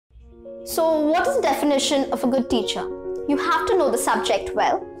So what is the definition of a good teacher? You have to know the subject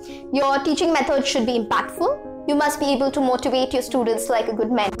well. Your teaching method should be impactful. You must be able to motivate your students like a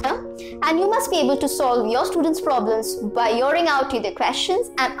good mentor. And you must be able to solve your students' problems by hearing out their questions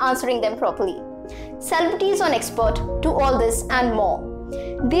and answering them properly. Celebrities on Xpert do all this and more.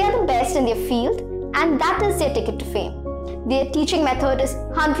 They are the best in their field, and that is their ticket to fame. Their teaching method is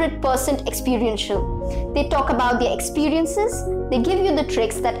 100% experiential. They talk about their experiences. They give you the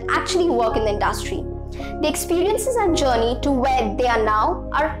tricks that actually work in the industry. The experiences and journey to where they are now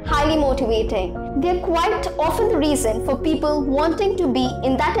are highly motivating. They are quite often the reason for people wanting to be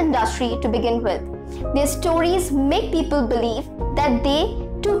in that industry to begin with. Their stories make people believe that they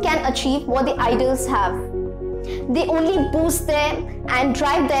too can achieve what the idols have. They only boost them and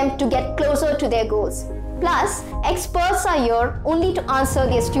drive them to get closer to their goals. Plus, experts are here only to answer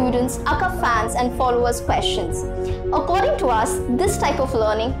their students, aka fans and followers' questions. According to us, this type of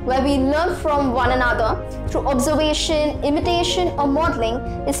learning, where we learn from one another through observation, imitation or modeling,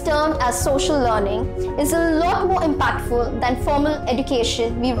 is termed as social learning, is a lot more impactful than formal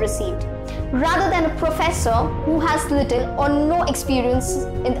education we've received, rather than a professor who has little or no experience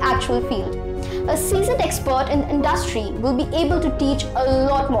in the actual field. A seasoned expert in the industry will be able to teach a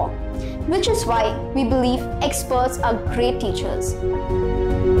lot more, which is why we believe experts are great teachers.